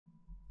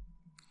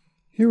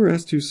Here we're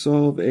asked to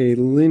solve a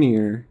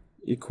linear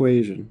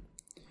equation.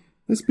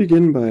 Let's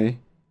begin by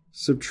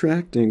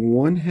subtracting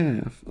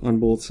 1/2 on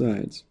both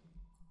sides.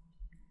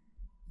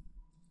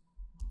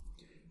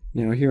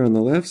 Now here on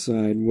the left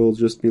side, we'll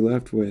just be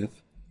left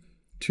with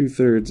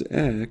 2/3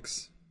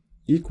 x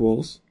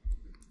equals,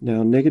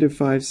 now negative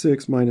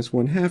 5/6 minus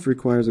 1/2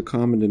 requires a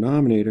common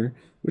denominator,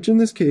 which in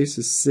this case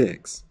is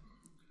 6.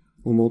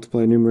 We'll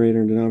multiply numerator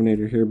and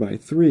denominator here by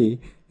 3,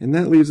 and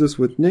that leaves us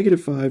with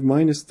negative 5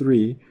 minus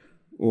 3,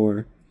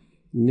 or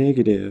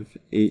negative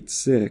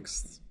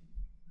 8/6.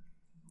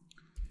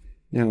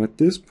 Now at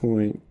this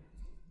point,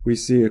 we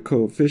see a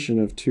coefficient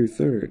of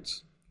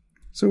 2/3.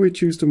 So we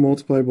choose to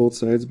multiply both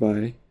sides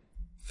by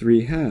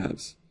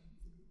 3/2.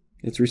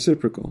 It's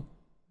reciprocal.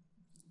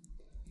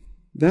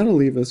 That'll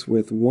leave us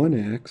with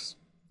 1x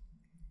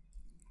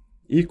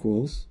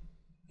equals,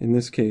 in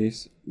this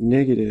case,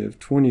 negative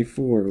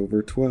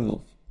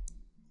 24/12.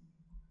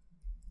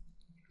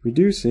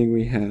 Reducing,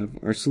 we have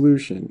our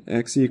solution,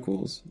 x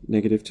equals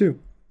negative 2.